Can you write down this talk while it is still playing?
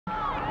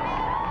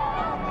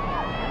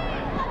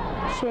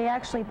She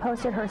actually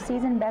posted her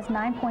season best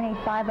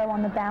 9.850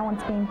 on the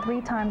balance beam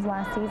 3 times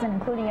last season,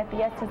 including at the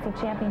SEC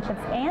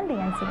Championships and the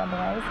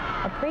NCAAs.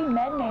 A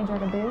pre-med major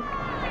to boot.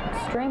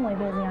 Extremely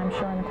busy, I'm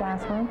sure, in the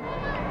classroom.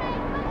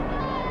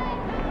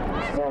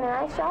 She's doing a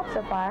nice job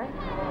so far.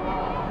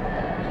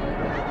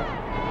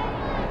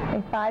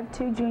 A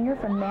 5'2" junior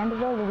from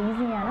Mandeville,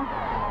 Louisiana.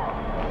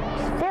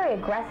 She's very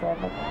aggressive.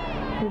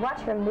 If you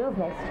watch her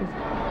movements, she's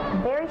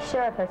very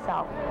sure of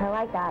herself. I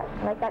like that.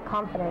 I like that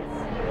confidence.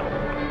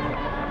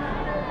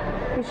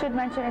 We should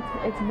mention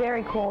it's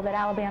very cool that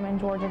Alabama and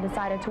Georgia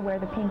decided to wear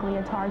the pink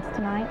leotards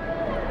tonight.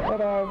 It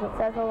is. It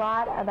says a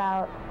lot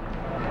about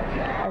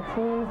our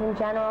teams in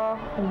general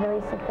and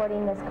really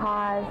supporting this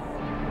cause.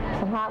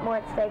 There's a lot more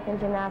at stake than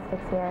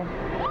gymnastics here.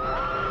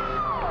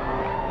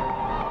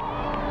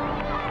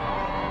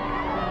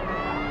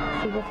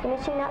 She's just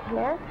finishing up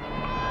here.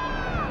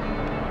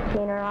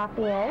 Gainer off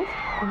the end.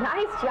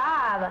 Nice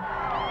job.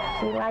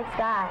 She likes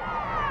that.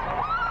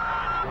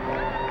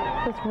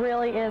 This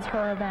really is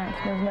her event.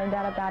 There's no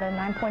doubt about it.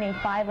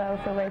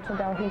 9.850 for Rachel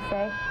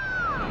Delhousse.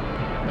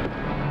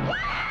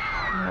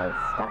 Nice,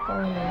 stuck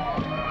in there.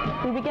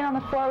 We begin on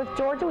the floor with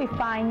Georgia. We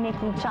find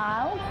Nikki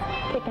Childs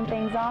kicking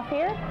things off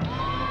here.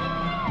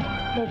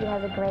 Nikki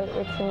has a great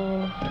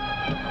routine.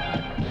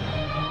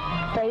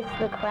 Face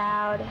the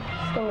crowd.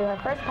 She's going to do her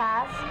first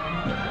pass.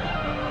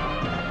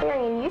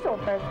 Very unusual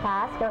first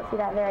pass. Don't see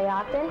that very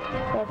often.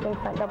 Handspring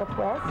front double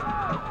twist.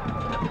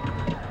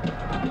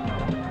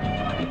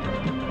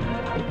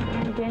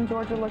 Again,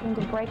 Georgia looking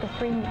to break a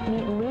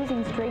 3-meet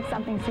losing streak,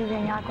 something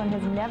Suzanne Yacklin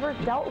has never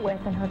dealt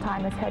with in her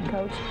time as head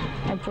coach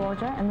at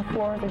Georgia, and the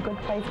floor is a good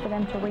place for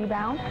them to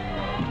rebound.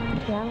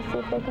 Yeah, we'll see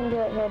if they can do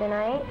it here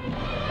tonight.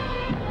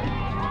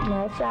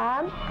 Nice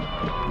job.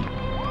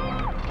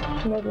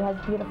 Nikki has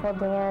beautiful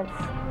dance.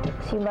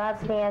 She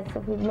loves dance.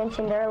 We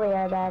mentioned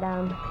earlier that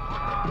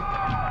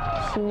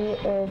she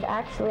is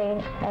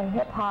actually a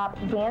hip-hop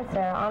dancer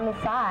on the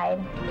side.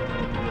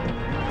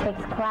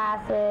 Takes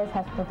classes,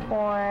 has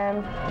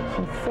performed,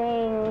 she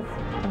sings,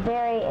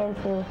 very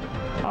into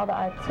all the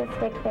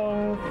artistic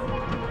things.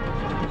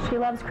 She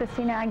loves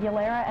Christina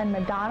Aguilera and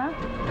Madonna.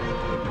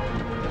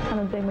 I'm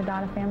a big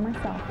Madonna fan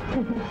myself.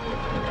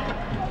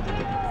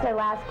 So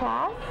last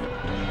pass.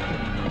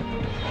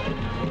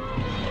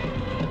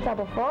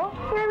 Double full.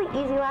 Really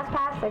easy last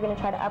pass. They're going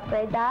to try to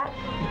upgrade that.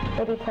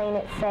 Maybe playing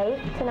it safe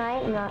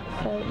tonight. Not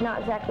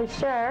exactly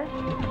sure.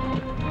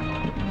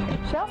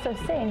 She also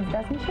sings,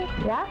 doesn't she?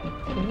 Yeah,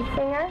 she's a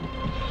singer.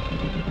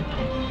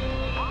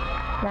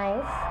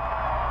 Nice.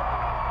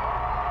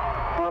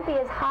 Won't be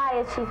as high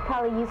as she's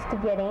probably used to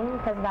getting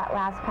because of that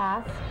last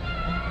pass.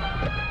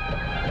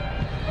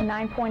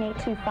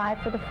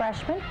 9.825 for the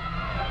freshman.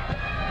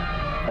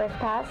 First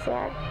pass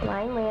there,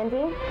 line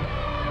landing.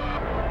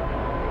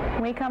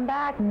 When we come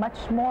back,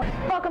 much more.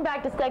 Welcome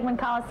back to Stegman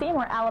Coliseum,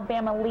 where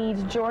Alabama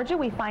leads Georgia.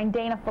 We find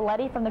Dana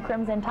Folletti from the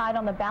Crimson Tide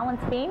on the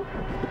balance beam.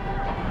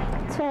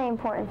 It's very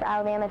important for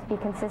Alabama to be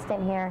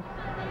consistent here.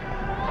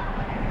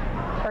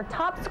 Her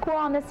top score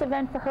on this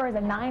event for her is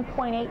a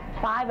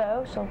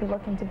 9.850. She'll be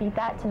looking to beat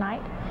that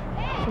tonight.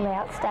 Lay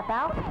out, step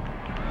out,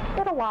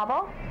 little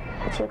wobble,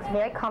 but she looks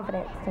very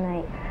confident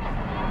tonight.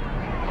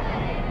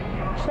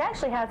 She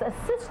actually has a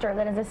sister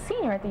that is a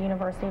senior at the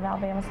University of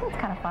Alabama, so that's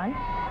kind of fun.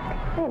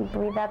 I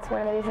believe that's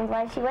one of the reasons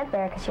why she went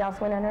there, because she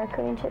also went on a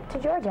recruiting trip to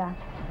Georgia.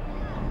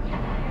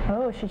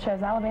 Oh, she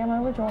chose Alabama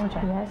over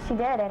Georgia. Yes, she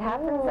did. It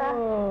happens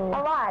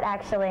a lot,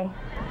 actually.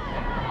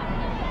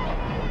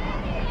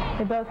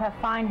 They both have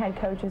fine head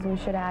coaches, we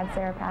should add,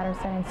 Sarah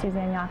Patterson and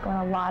Suzanne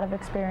Yacklin. A lot of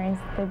experience.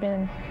 They've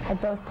been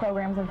at both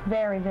programs a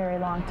very, very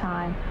long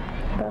time.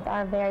 Both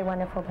are very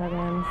wonderful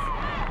programs.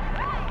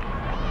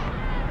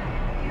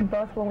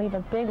 Both will leave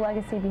a big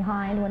legacy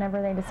behind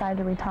whenever they decide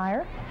to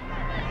retire.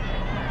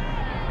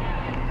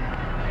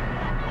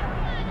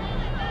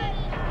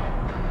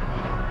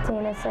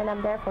 Dana set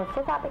up there for a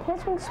flip-flop and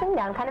handspring swing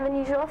down. Kind of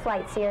unusual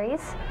flight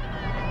series.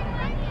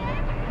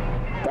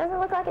 Doesn't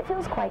look like it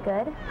feels quite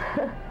good.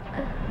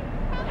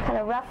 Kind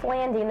of rough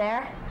landing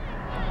there.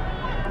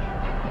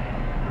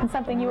 And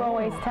something you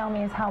always tell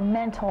me is how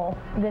mental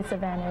this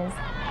event is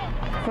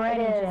for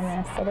any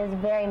gymnast. It is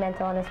very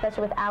mental, and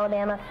especially with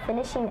Alabama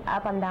finishing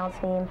up on balance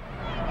beam.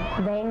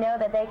 They know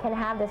that they can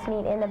have this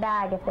meet in the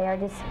bag if they are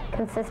just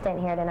consistent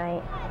here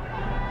tonight.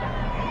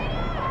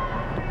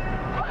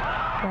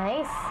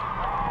 Nice.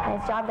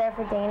 Nice job there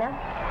for Dana.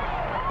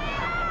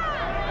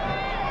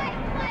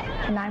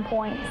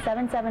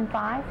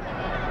 9.775.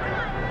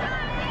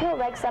 Little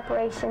leg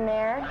separation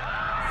there.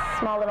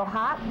 Small little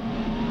hop.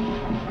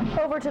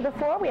 Over to the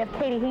floor, we have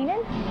Katie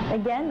Heenan,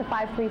 again, the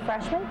 5'3"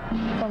 freshman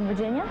from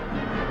Virginia.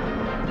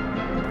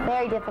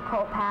 Very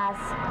difficult pass.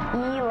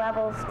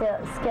 E-level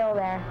skill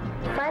there.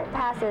 Front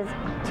passes.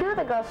 2 of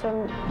the girls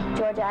from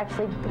Georgia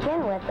actually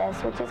begin with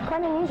this, which is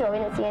quite unusual. We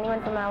didn't see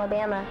anyone from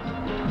Alabama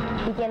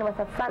begin with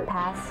a front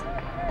pass.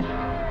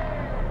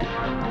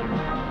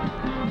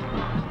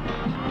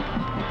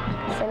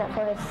 Send up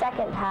for the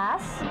second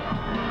pass.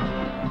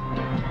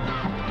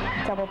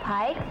 double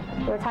pike.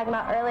 We were talking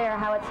about earlier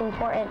how it's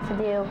important to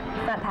do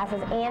front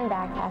passes and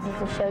back passes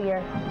to show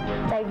your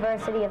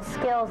diversity of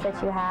skills that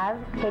you have.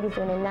 Katie's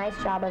doing a nice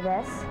job of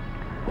this.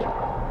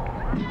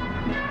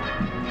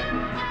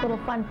 Little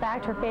fun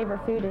fact, her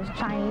favorite food is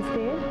Chinese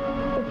food.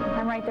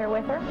 I'm right there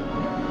with her.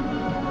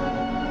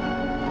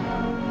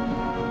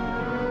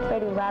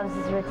 Katie loves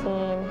this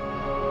routine.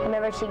 I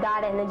remember she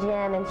got it in the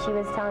gym and she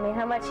was telling me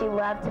how much she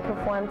loved to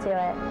perform to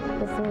it.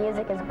 This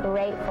music is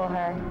great for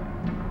her.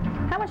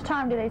 How much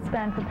time do they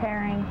spend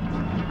preparing,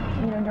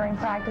 during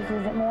practice?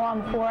 Is it more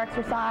on the floor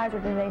exercise, or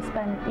do they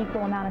spend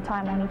equal amount of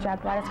time on each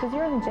apparatus? Because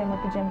you're in the gym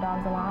with the gym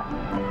dogs a lot.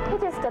 It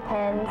just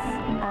depends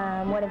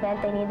what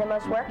event they need the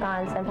most work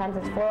on. Sometimes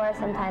it's floor,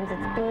 sometimes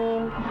it's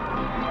beam,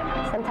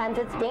 sometimes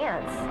it's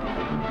dance.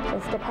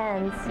 Just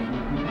depends.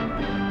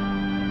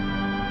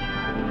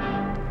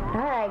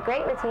 All right,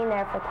 great routine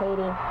there for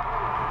Katie.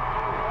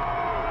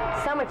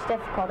 So much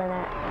difficulty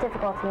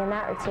in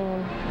that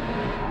routine.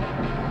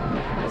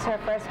 This is her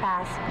first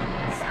pass.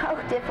 So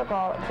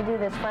difficult to do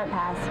this front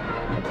pass.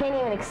 I can't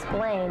even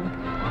explain.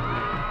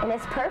 And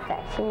it's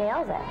perfect. She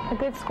nails it. A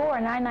good score,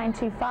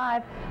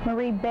 9.925.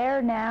 Marie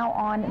Bear now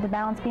on the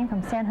balance beam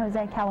from San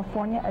Jose,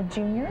 California, a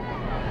junior.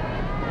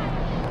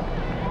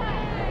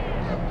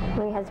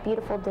 Marie has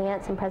beautiful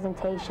dance and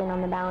presentation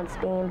on the balance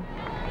beam.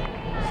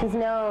 She's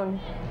known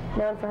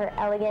for her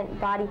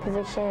elegant body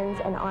positions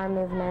and arm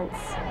movements.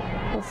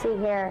 You'll see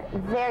here,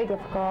 very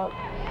difficult,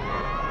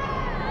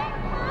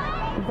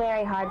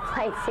 very hard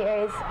flight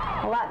series.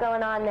 A lot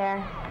going on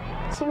there.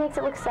 She makes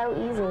it look so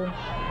easy.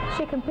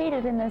 She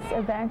competed in this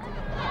event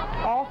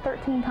all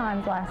 13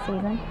 times last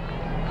season.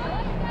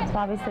 So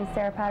obviously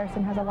Sarah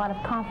Patterson has a lot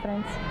of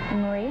confidence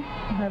in Marie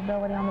and her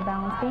ability on the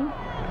balance beam.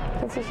 You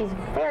can see she's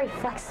very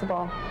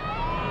flexible.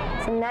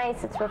 It's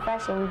nice, it's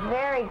refreshing,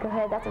 very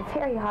good. That's a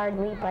very hard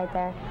leap right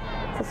there.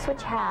 It's a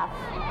switch half.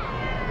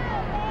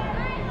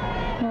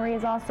 Marie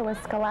is also a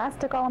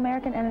Scholastic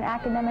All-American and an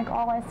Academic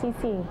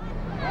All-SEC.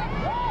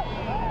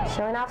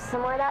 Showing off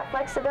some more of that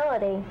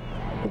flexibility.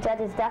 The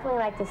judges definitely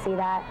like to see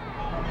that.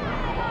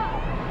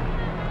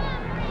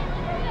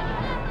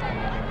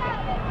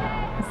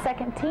 A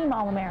second team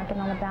All-American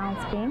on the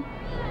balance beam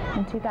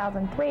in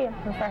 2003,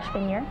 her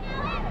freshman year.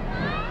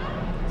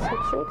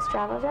 Switch leap,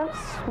 straddle jumps,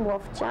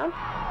 wolf jump.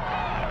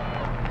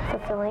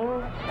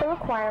 Fulfilling the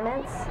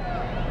requirements.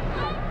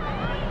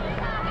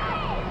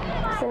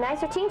 It's a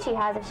nice routine she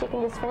has if she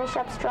can just finish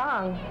up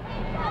strong.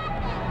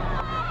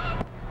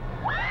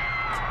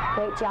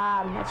 Great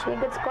job. That should be a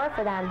good score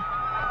for them.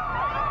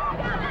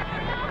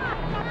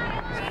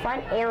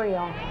 Front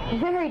aerial.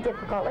 Very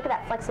difficult. Look at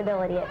that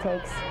flexibility it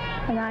takes.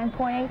 A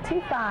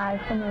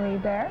 9.825 for Marie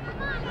Bear.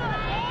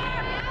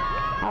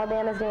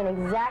 Alabama's doing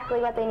exactly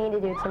what they need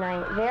to do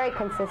tonight. Very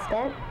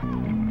consistent.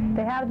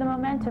 They have the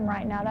momentum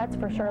right now, that's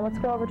for sure. Let's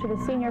go over to the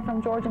senior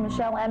from Georgia,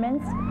 Michelle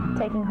Emmons,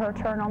 taking her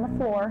turn on the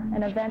floor,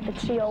 an event that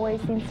she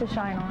always seems to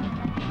shine on.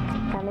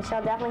 Yeah,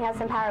 Michelle definitely has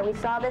some power. We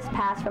saw this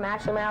pass from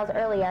Ashley Miles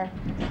earlier.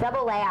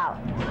 Double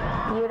layout.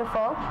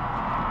 Beautiful.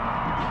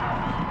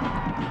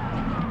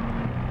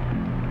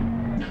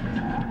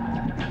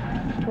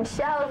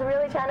 Michelle is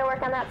really trying to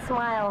work on that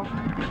smile.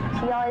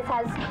 She always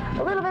has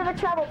a little bit of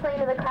trouble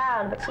playing to the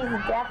crowd, but she's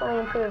definitely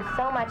improved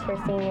so much her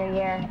senior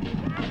year.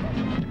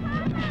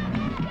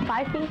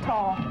 5 feet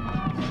tall.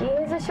 She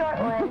is a short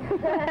one,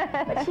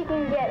 but she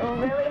can get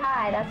really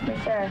high, that's for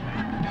sure.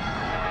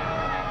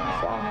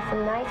 Michelle has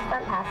some nice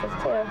front passes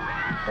too.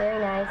 Very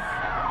nice.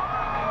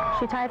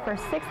 She tied for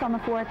 6th on the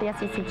floor at the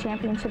SEC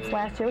Championships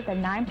last year with a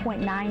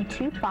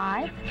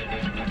 9.925.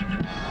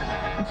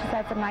 And she's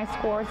had some nice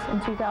scores in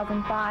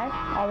 2005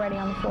 already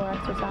on the floor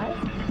exercise.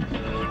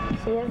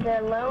 She is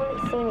their lone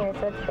senior,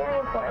 so it's very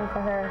important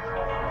for her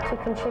to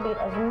contribute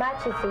as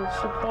much as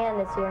she can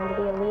this year and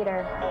to be a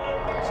leader.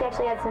 She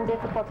actually had some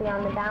difficulty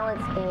on the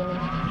balance beam,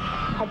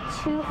 had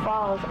 2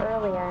 falls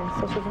earlier,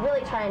 so she's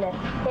really trying to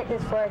hit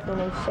this floor routine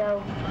and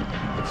show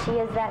that she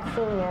is that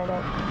senior,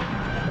 that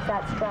is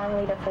that strong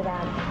leader for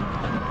them.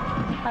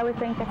 I would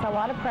think that's a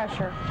lot of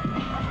pressure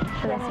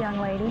for this young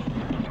lady.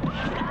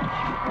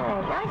 All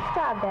right, nice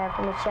job there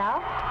for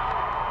Michelle.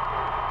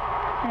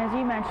 And as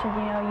you mentioned,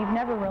 you've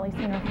never really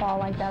seen her fall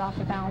like that off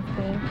the balance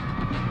beam.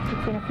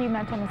 You've seen a few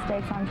mental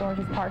mistakes on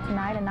Georgia's part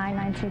tonight, a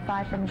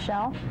 9.925 for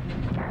Michelle.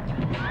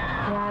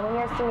 Yeah, when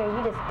you're a senior,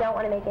 you just don't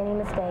want to make any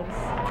mistakes.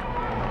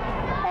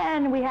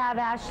 And we have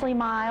Ashley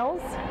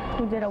Miles,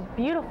 who did a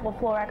beautiful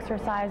floor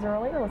exercise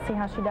earlier. Let's see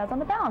how she does on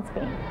the balance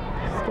beam.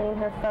 She's getting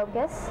her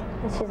focus.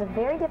 This is a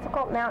very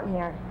difficult mount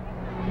here.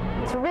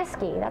 It's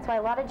risky. That's why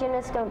a lot of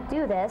gymnasts don't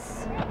do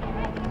this.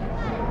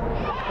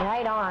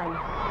 Right on.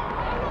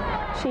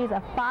 She's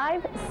a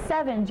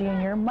 5'7"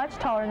 junior, much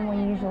taller than we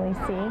usually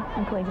see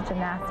in collegiate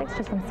gymnastics.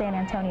 She's from San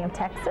Antonio,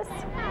 Texas.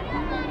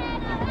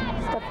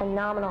 Just a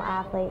phenomenal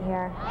athlete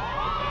here.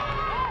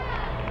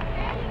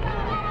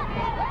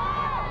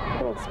 You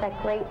can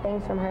expect great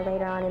things from her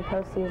later on in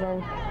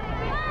postseason.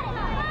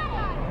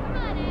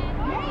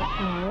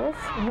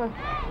 Nice.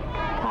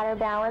 Caught her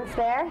balance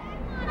there.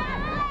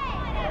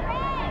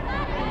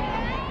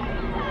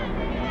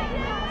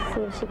 See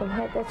See if she can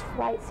hit this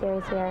flight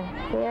series here.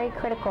 Very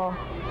critical.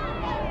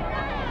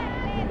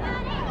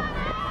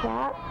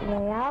 Flop,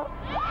 lay out,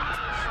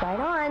 right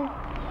on.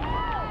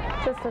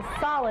 Just a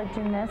solid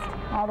gymnast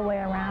all the way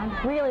around.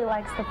 Really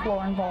likes the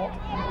floor and vault.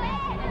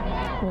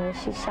 Here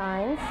she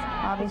shines.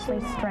 Obviously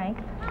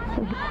strength.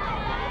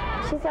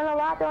 She's done a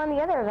lot though on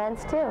the other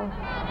events too.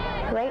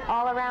 Great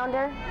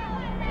all-arounder.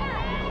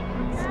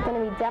 She's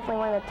going to be definitely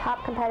one of the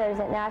top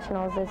competitors at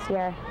nationals this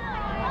year.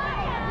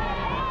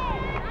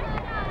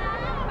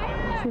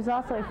 She was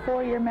also a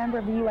 4-year member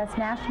of the U.S.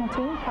 national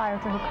team prior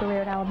to her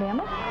career at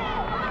Alabama.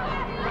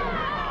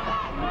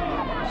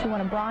 She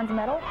won a bronze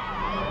medal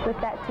with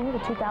that team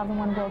at the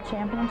 2001 World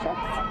Championships.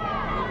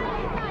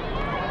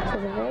 This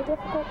was a very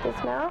difficult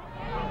dismount.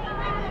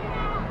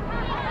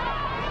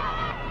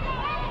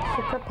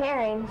 She's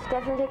preparing. She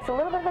definitely takes a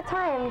little bit of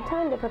time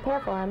to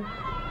prepare for him.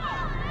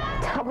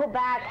 Double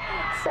back,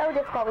 so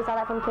difficult. We saw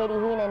that from Katie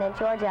Heenan at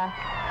Georgia.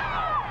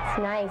 It's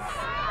nice.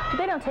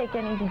 They don't take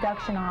any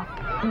deduction off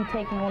you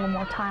taking a little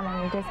more time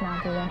on your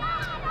dismount, do they?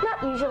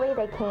 Not usually.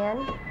 They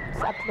can.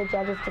 It's up to the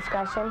judge's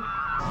discretion.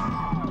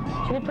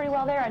 She did pretty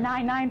well there at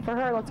 9.9 for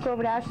her. Let's go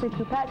over to Ashley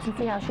Poupetz and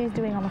see how she's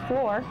doing on the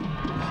floor.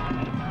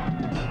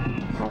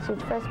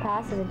 Ashley's first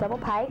pass is a double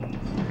pike.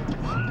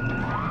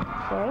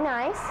 Very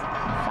nice.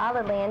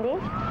 Solid landing.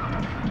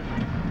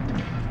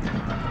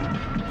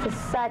 This is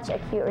such a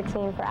cute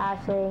routine for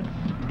Ashley.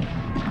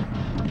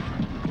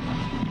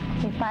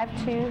 A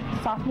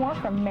 5'2" sophomore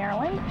from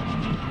Maryland.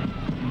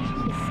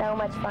 She's so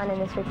much fun in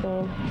this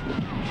routine.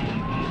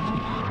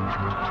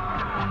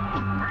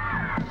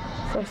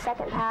 So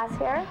second pass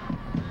here.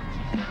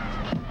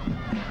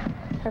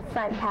 Her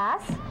front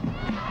pass.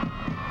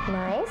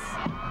 Nice.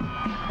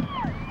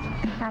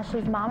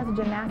 Ashley's mom is a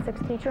gymnastics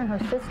teacher, and her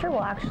sister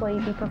will actually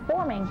be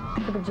performing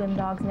for the Gym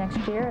Dogs next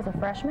year as a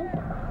freshman.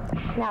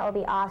 That will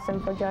be awesome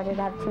for Georgia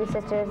to have two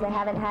sisters. They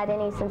haven't had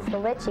any since the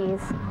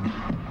Litchies.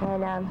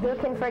 And who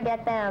can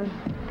forget them?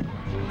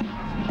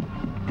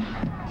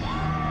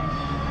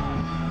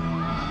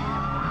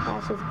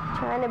 Ashley's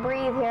trying to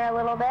breathe here a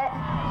little bit.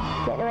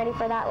 Getting ready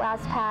for that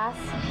last pass.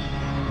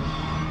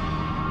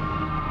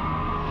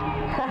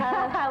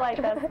 I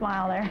like that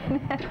smile there.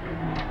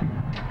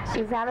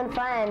 She's having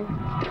fun.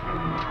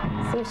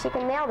 See if she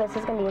can nail this.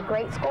 This is going to be a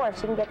great score if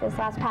she can get this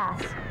last pass.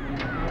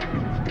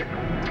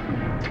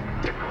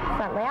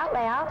 Front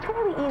layout,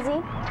 fairly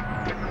easy.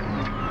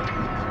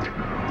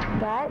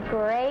 But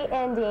great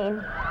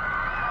ending.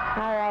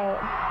 All right.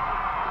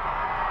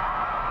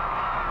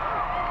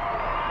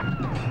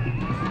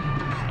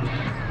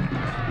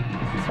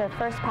 So her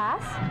first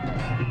pass,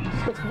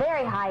 she gets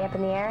very high up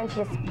in the air and she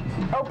just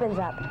opens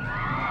up.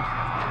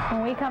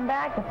 When we come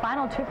back, the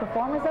final two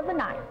performers of the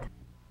night.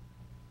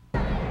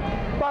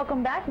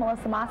 Welcome back,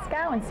 Melissa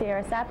Moscow and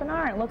Sierra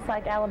Sapinar. It looks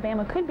like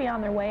Alabama could be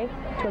on their way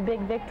to a big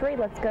victory.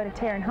 Let's go to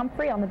Taryn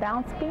Humphrey on the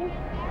balance beam.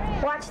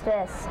 Watch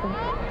this.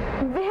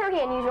 Very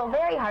unusual,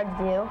 very hard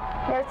to do.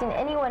 Never seen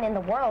anyone in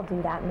the world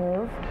do that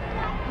move.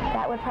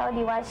 That would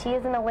probably be why she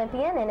is an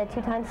Olympian and a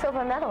two-time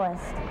silver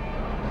medalist.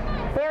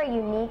 Very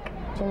unique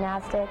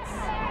gymnastics.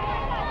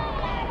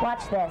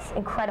 Watch this,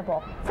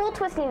 incredible. Full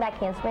twisting back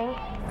handspring,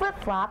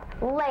 flip-flop,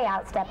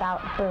 layout, step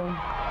out, boom.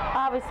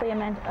 Obviously a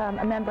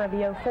member of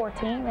the 04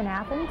 team in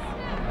Athens.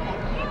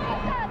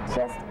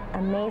 Just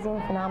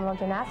amazing, phenomenal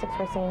gymnastics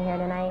we're seeing here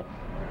tonight.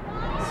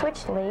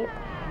 Switch leap.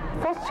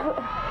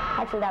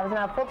 Actually, that was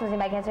not a full twisting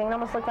back handspring. It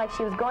almost looked like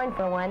she was going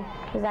for one.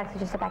 It was actually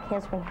just a back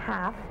handspring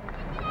half.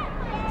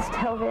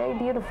 Still very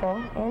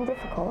beautiful and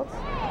difficult.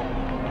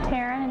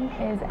 Taryn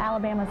is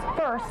Alabama's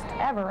first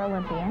ever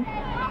Olympian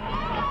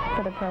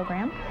for the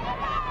program.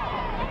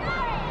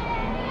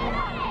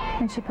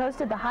 And she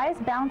posted the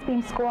highest balance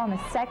beam score on the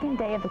second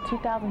day of the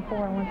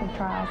 2004 Olympic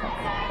trials.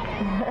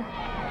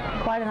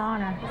 That's quite an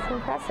honor. It's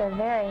impressive.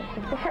 Very,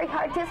 very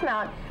hard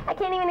dismount. I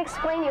can't even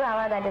explain to you how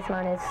hard that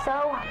dismount is.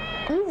 So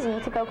easy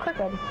to go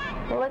crooked.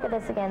 Well, look at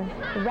this again.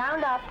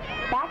 Round up,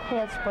 back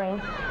handspring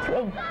to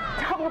a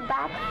double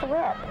back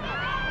flip.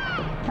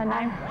 A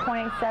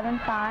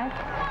 9.75.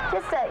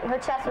 Just her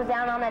chest was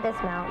down on that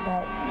dismount,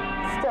 but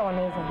still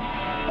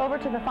amazing. Over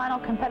to the final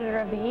competitor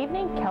of the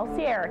evening,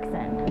 Kelsey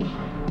Erickson.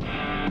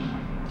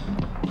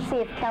 See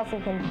if Kelsey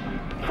can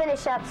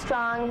finish up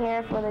strong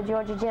here for the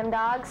Georgia Gym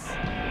Dogs.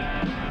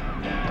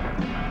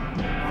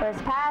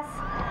 First pass.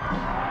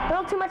 A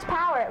little too much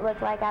power, it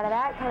looked like, out of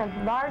that. Kind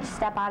of large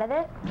step out of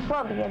it.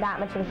 Won't be that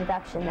much of a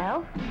deduction,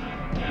 though.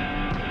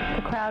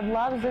 The crowd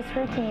loves this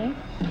routine.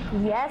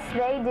 Yes,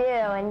 they do,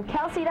 and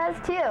Kelsey does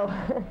too.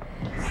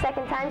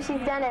 Second time she's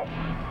done it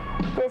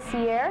this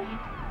year.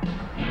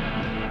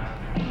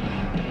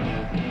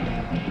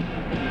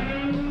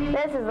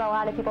 This is a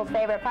lot of people's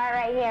favorite part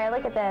right here.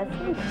 Look at this.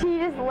 She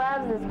just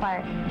loves this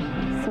part.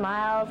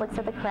 Smiles, looks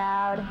at the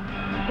crowd.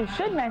 We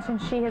should mention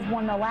she has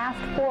won the last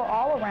 4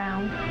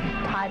 all-around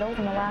titles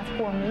in the last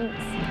 4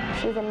 meets.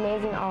 She's an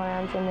amazing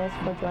all-around gymnast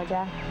for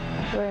Georgia.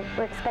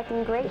 We're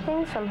expecting great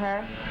things from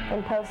her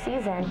in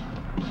postseason.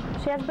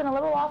 She has been a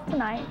little off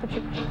tonight, but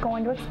you're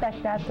going to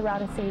expect that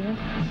throughout a season.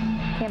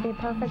 Can't be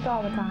perfect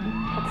all the time.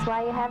 That's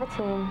why you have a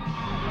team.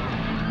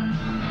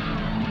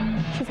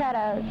 She's had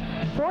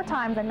 4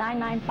 times a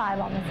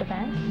 9.95 on this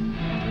event.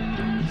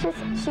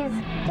 She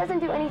doesn't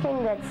do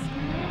anything that's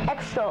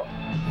extra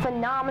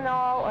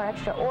phenomenal or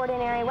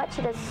extraordinary. What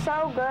she does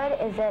so good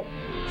is that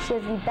she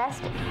has the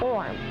best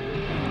form.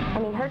 I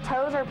mean, her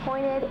toes are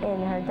pointed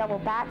in her double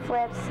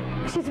backflips.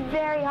 She's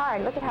very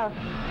hard. Look at how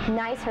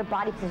nice her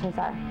body positions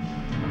are.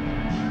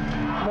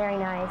 Very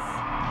nice.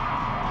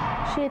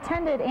 She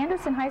attended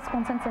Anderson High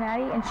School in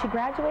Cincinnati, and she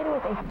graduated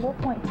with a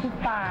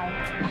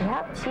 4.25.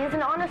 Yep, she is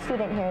an honor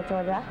student here at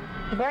Georgia.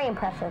 Very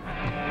impressive.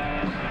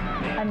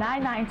 A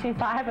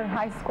 9.925, her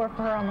high score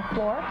for her on the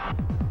floor.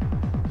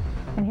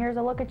 And here's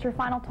a look at your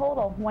final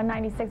total,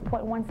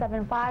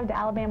 196.175 to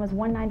Alabama's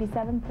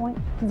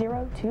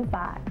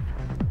 197.025.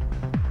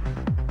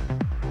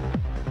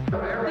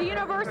 The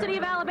University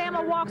of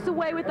Alabama walks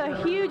away with a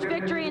huge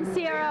victory in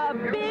Sierra, a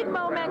big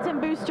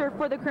momentum booster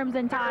for the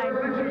Crimson Tide.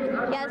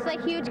 Yeah, it's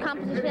a huge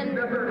competition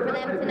for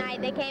them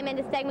tonight. They came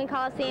into Stegman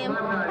Coliseum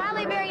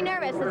probably very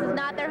nervous. This is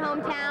not their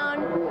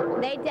hometown.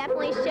 They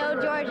definitely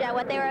showed Georgia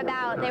what they were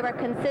about. They were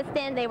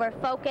consistent, they were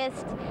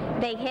focused,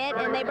 they hit,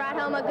 and they brought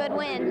home a good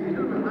win.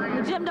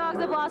 The Gym Dogs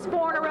have lost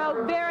 4 in a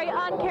row, very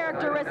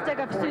uncharacteristic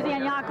of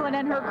Suzanne Yocklin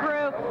and her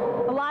crew.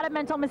 A lot of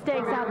mental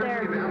mistakes out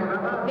there.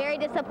 Very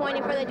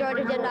disappointing for the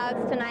Georgia Gym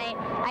Dogs tonight.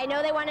 I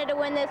know they wanted to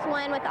win this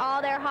one with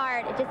all their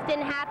heart. It just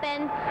didn't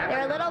happen. They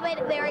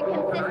were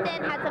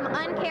inconsistent, had some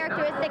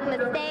uncharacteristic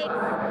mistakes.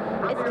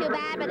 It's too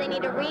bad, but they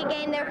need to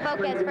regain their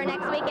focus for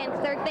next weekend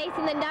because they're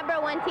facing the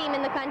 #1 team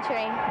in the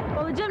country.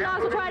 Well, the Gym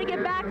Dogs will try to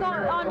get back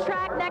on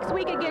track next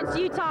week against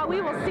Utah.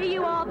 We will see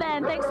you all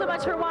then. Thanks so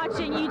much for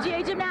watching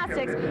UGA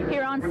Gymnastics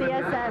here on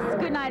CSS.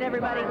 Good night,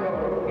 everybody.